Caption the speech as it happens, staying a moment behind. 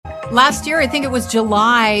Last year, I think it was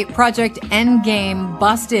July, Project Endgame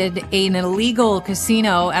busted an illegal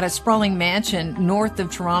casino at a sprawling mansion north of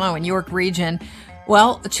Toronto in York Region.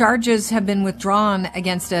 Well, charges have been withdrawn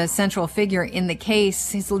against a central figure in the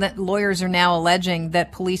case. His lawyers are now alleging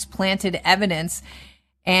that police planted evidence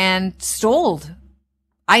and stole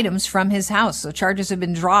items from his house. So charges have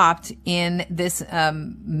been dropped in this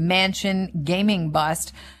mansion gaming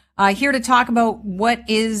bust. Here to talk about what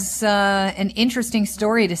is an interesting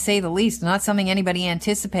story, to say the least, not something anybody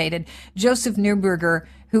anticipated, Joseph Neuberger,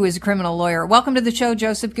 who is a criminal lawyer. Welcome to the show,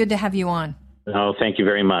 Joseph. Good to have you on. Oh, thank you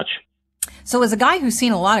very much. So as a guy who's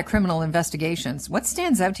seen a lot of criminal investigations, what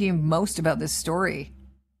stands out to you most about this story?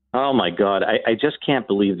 Oh, my God. I just can't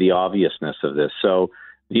believe the obviousness of this. So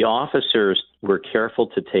the officers were careful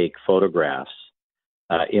to take photographs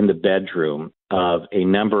in the bedroom of a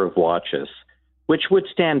number of watches, which would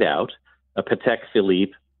stand out, a Patek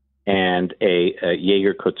Philippe and a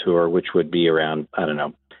Jaeger Couture, which would be around, I don't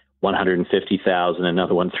know, $150,000,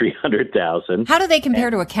 another one $300,000. How do they compare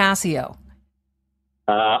to a Casio?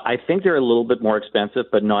 I think they're a little bit more expensive,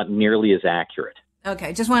 but not nearly as accurate.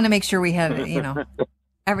 Okay, just wanted to make sure we had,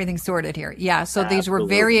 everything sorted here. Yeah, so these were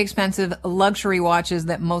very expensive luxury watches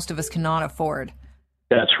that most of us cannot afford.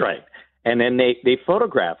 That's right. And then they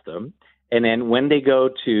photograph them. And then when they go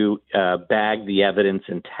to bag the evidence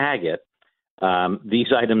and tag it, these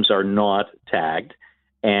items are not tagged.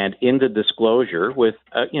 And in the disclosure, with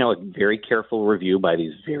a very careful review by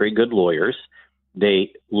these very good lawyers,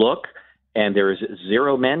 they look, and there is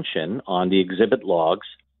zero mention on the exhibit logs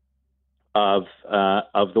of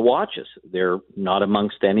the watches. They're not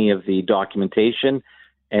amongst any of the documentation.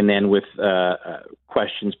 And then with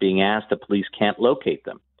questions being asked, the police can't locate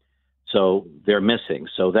them. So they're missing.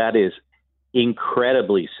 So that is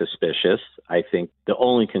incredibly suspicious. I think the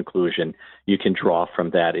only conclusion you can draw from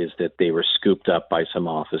that is that they were scooped up by some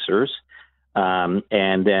officers.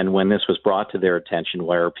 And then when this was brought to their attention,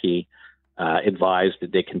 YRP advised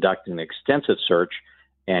that they conduct an extensive search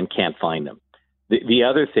and can't find them. The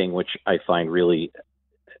other thing, which I find really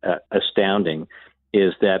astounding,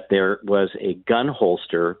 is that there was a gun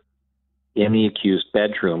holster in the accused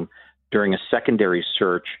bedroom during a secondary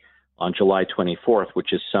search on July 24th,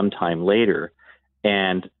 which is sometime later.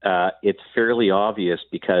 And it's fairly obvious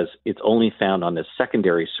because it's only found on the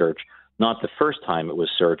secondary search, not the first time it was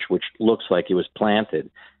searched, which looks like it was planted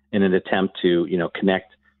in an attempt to,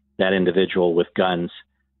 connect that individual with guns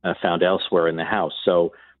found elsewhere in the house.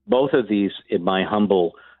 So both of these, in my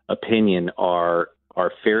humble opinion, are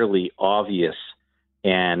fairly obvious.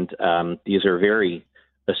 And these are very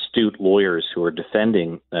astute lawyers who are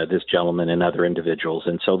defending this gentleman and other individuals.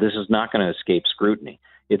 And so this is not going to escape scrutiny.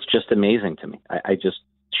 It's just amazing to me.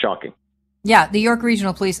 Shocking. Yeah, the York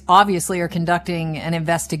Regional Police obviously are conducting an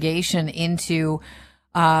investigation into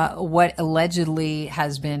what allegedly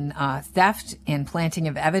has been theft and planting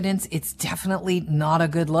of evidence. It's definitely not a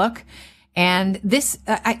good look. And this,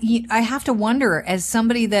 I have to wonder, as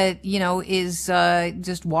somebody that, is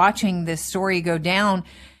just watching this story go down,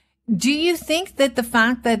 do you think that the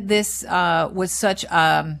fact that this was such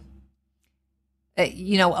a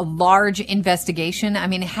large investigation, I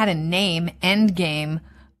mean, it had a name, Endgame,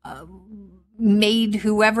 made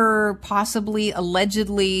whoever possibly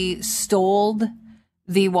allegedly stole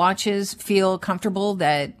the watches feel comfortable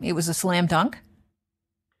that it was a slam dunk?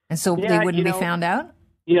 And so they wouldn't be found out?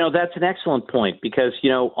 That's an excellent point because,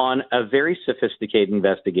 on a very sophisticated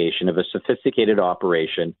investigation of a sophisticated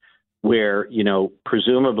operation, where,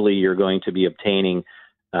 presumably you're going to be obtaining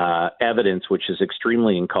evidence which is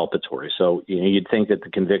extremely inculpatory. So, you'd think that the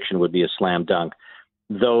conviction would be a slam dunk.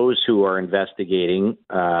 Those who are investigating,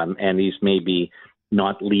 and these may be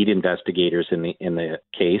not lead investigators in the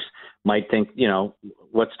case, might think,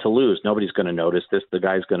 what's to lose? Nobody's going to notice this. The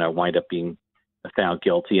guy's going to wind up being found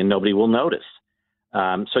guilty and nobody will notice.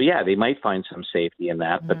 They might find some safety in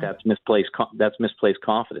that, but that's misplaced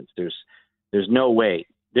confidence. There's no way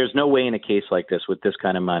in a case like this with this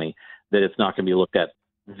kind of money that it's not going to be looked at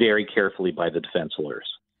very carefully by the defense lawyers.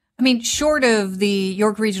 I mean, short of the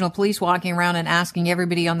York Regional Police walking around and asking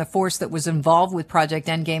everybody on the force that was involved with Project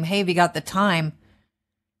Endgame, hey, have you got the time?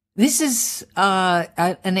 This is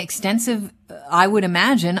an extensive, I would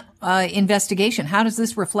imagine, investigation. How does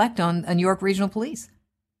this reflect on York Regional Police?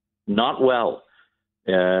 Not well.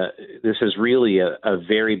 This is really a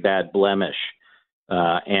very bad blemish.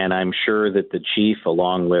 And I'm sure that the chief,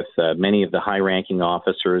 along with many of the high-ranking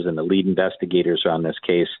officers and the lead investigators on this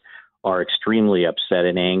case, are extremely upset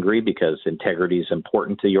and angry because integrity is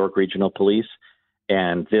important to York Regional Police.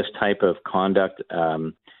 And this type of conduct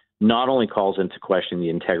not only calls into question the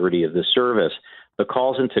integrity of the service, but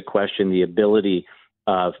calls into question the ability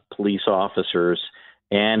of police officers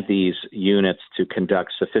and these units to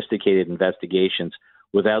conduct sophisticated investigations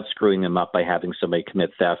without screwing them up by having somebody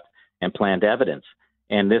commit theft and plant evidence.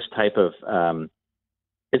 And this type of,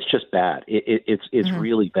 it's just bad. It's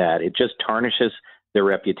really bad. It just tarnishes their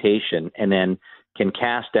reputation and then can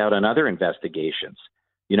cast doubt on other investigations.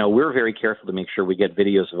 You know, we're very careful to make sure we get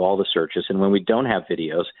videos of all the searches. And when we don't have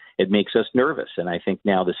videos, it makes us nervous. And I think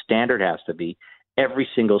now the standard has to be every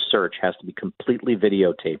single search has to be completely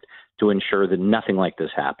videotaped to ensure that nothing like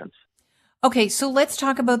this happens. Okay, so let's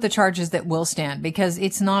talk about the charges that will stand, because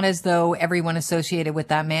it's not as though everyone associated with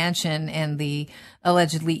that mansion and the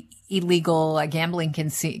allegedly illegal gambling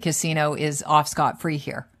casino is off scot-free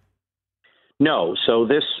here. No. So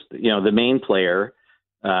this, the main player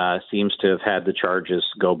seems to have had the charges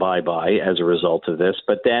go bye-bye as a result of this.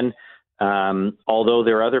 But then, although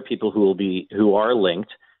there are other people who are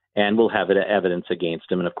linked and will have evidence against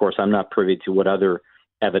them, and of course I'm not privy to what other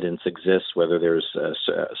evidence exists, whether there's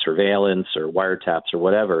surveillance or wiretaps or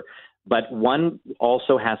whatever, but one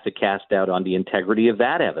also has to cast doubt on the integrity of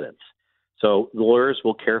that evidence. So lawyers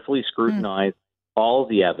will carefully scrutinize all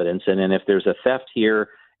the evidence, and then if there's a theft here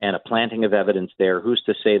and a planting of evidence there, who's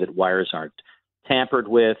to say that wires aren't tampered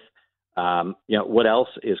with? What else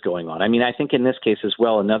is going on? I mean, I think in this case as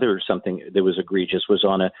well, another something that was egregious was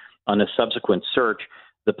on a subsequent search,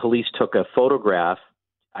 the police took a photograph,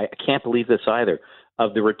 I can't believe this either,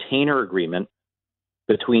 of the retainer agreement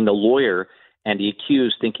between the lawyer and the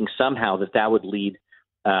accused, thinking somehow that would lead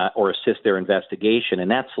or assist their investigation. And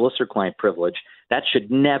that solicitor-client privilege, that should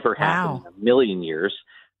never happen in a million years.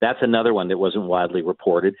 That's another one that wasn't widely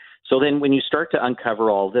reported. So then when you start to uncover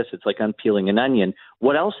all this, it's like unpeeling an onion.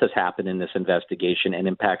 What else has happened in this investigation and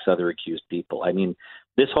impacts other accused people? I mean,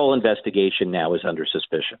 this whole investigation now is under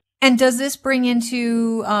suspicion. And does this bring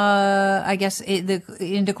into,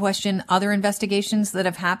 into question other investigations that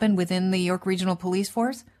have happened within the York Regional Police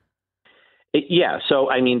Force? Yeah. So,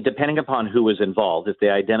 I mean, depending upon who is involved, if they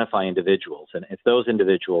identify individuals, and if those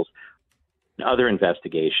individuals in other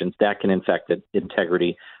investigations, that can affect the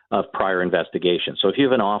integrity of prior investigations. So if you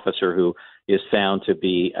have an officer who is found to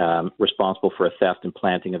be responsible for a theft and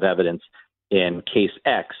planting of evidence in case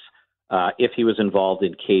X, if he was involved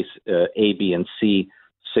in case A, B, and C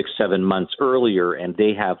 6-7 months earlier, and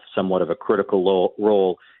they have somewhat of a critical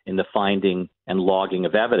role in the finding and logging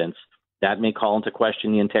of evidence, that may call into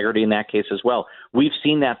question the integrity in that case as well. We've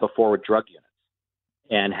seen that before with drug units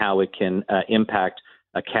and how it can impact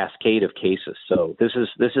a cascade of cases. So this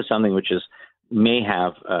is something which may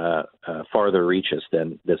have farther reaches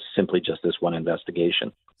than simply just this one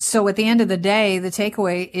investigation. So at the end of the day, the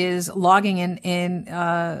takeaway is logging in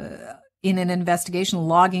an investigation,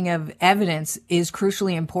 logging of evidence is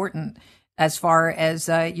crucially important as far as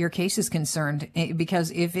your case is concerned,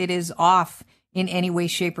 because if it is off in any way,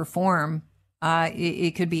 shape, or form,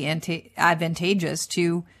 it could be advantageous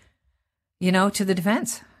to the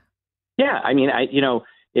defense. Yeah, I mean,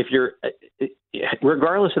 if you're,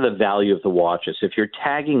 regardless of the value of the watches, if you're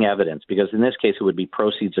tagging evidence, because in this case it would be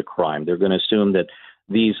proceeds of crime, they're going to assume that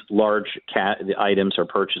these large items are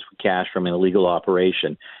purchased with cash from an illegal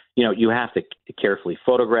operation. You have to carefully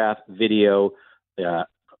photograph, video,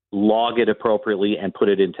 log it appropriately, and put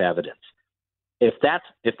it into evidence. If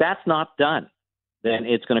that's not done, then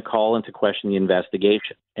it's going to call into question the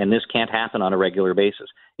investigation. And this can't happen on a regular basis.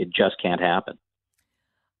 It just can't happen.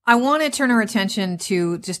 I want to turn our attention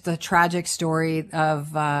to just the tragic story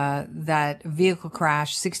of that vehicle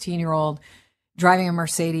crash. 16-year-old driving a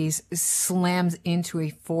Mercedes slams into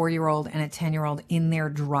a 4-year-old and a 10-year-old in their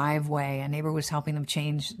driveway. A neighbor was helping them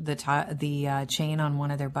change the chain on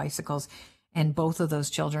one of their bicycles, and both of those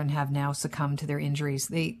children have now succumbed to their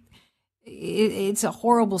injuries. It's a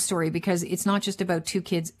horrible story because it's not just about 2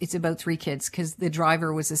 kids, it's about 3 kids, because the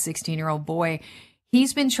driver was a 16-year-old boy.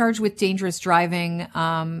 He's been charged with dangerous driving,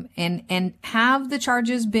 and have the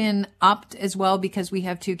charges been upped as well, because we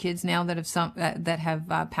have 2 kids now that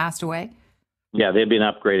have passed away? Yeah, they've been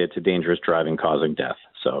upgraded to dangerous driving causing death.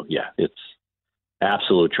 So yeah, it's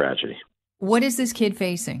absolute tragedy. What is this kid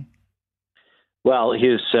facing? Well,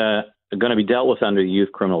 he's going to be dealt with under the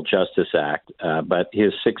Youth Criminal Justice Act, but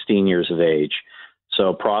he's 16 years of age.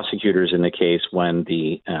 So prosecutors in the case, when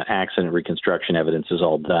the accident reconstruction evidence is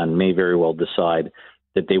all done, may very well decide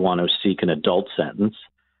that they want to seek an adult sentence.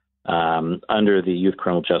 Under the Youth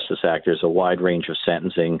Criminal Justice Act, there's a wide range of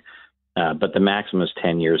sentencing, but the maximum is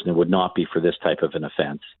 10 years, and it would not be for this type of an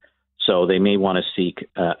offense. So they may want to seek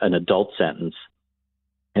an adult sentence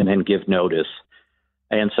and then give notice.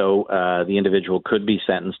 And so the individual could be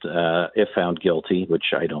sentenced, if found guilty,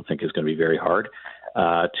 which I don't think is going to be very hard,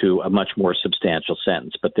 to a much more substantial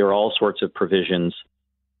sentence. But there are all sorts of provisions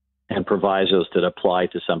and provisos that apply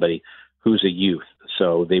to somebody who's a youth.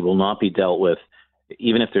 So they will not be dealt with,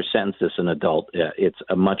 even if they're sentenced as an adult. It's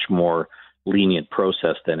a much more lenient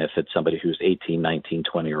process than if it's somebody who's 18, 19,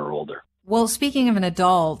 20 or older. Well, speaking of an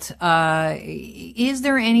adult, is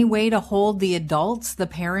there any way to hold the adults, the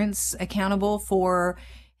parents, accountable for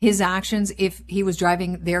his actions if he was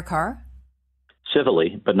driving their car?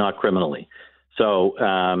 Civilly, but not criminally. So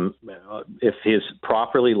if he's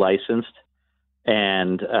properly licensed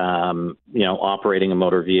and, operating a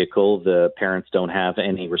motor vehicle, the parents don't have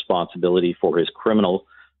any responsibility for his criminal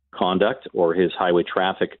conduct or his highway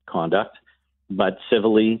traffic conduct. But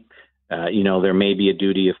civilly, there may be a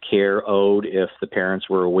duty of care owed if the parents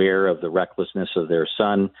were aware of the recklessness of their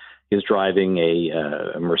son. Is driving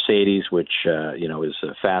a Mercedes, which, is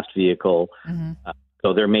a fast vehicle. Mm-hmm.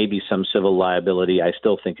 So there may be some civil liability. I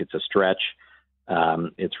still think it's a stretch.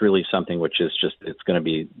 It's really something which is it's going to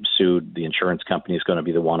be sued. The insurance company is going to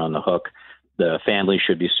be the one on the hook. The family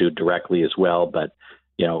should be sued directly as well. But,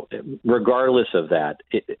 regardless of that,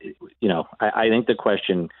 I think the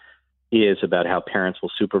question is about how parents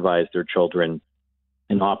will supervise their children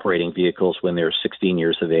in operating vehicles when they're 16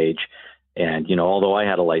 years of age. And, although I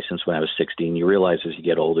had a license when I was 16, you realize as you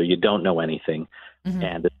get older, you don't know anything.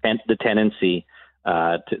 Mm-hmm. And the tendency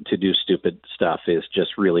to do stupid stuff is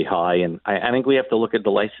just really high. And I think we have to look at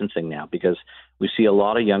the licensing now, because we see a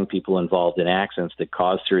lot of young people involved in accidents that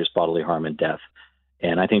cause serious bodily harm and death.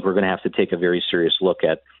 And I think we're going to have to take a very serious look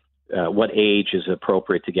at what age is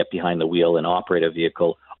appropriate to get behind the wheel and operate a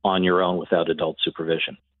vehicle on your own without adult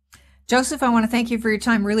supervision. Joseph, I want to thank you for your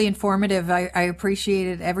time. Really informative. I appreciate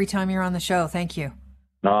it every time you're on the show. Thank you.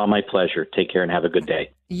 Oh, my pleasure. Take care and have a good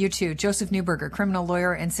day. You too. Joseph Neuberger, criminal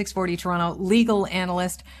lawyer and 640 Toronto legal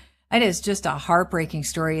analyst. It is just a heartbreaking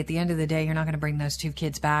story. At the end of the day, you're not going to bring those two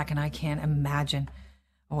kids back, and I can't imagine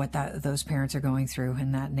what those parents are going through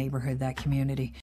in that neighborhood, that community.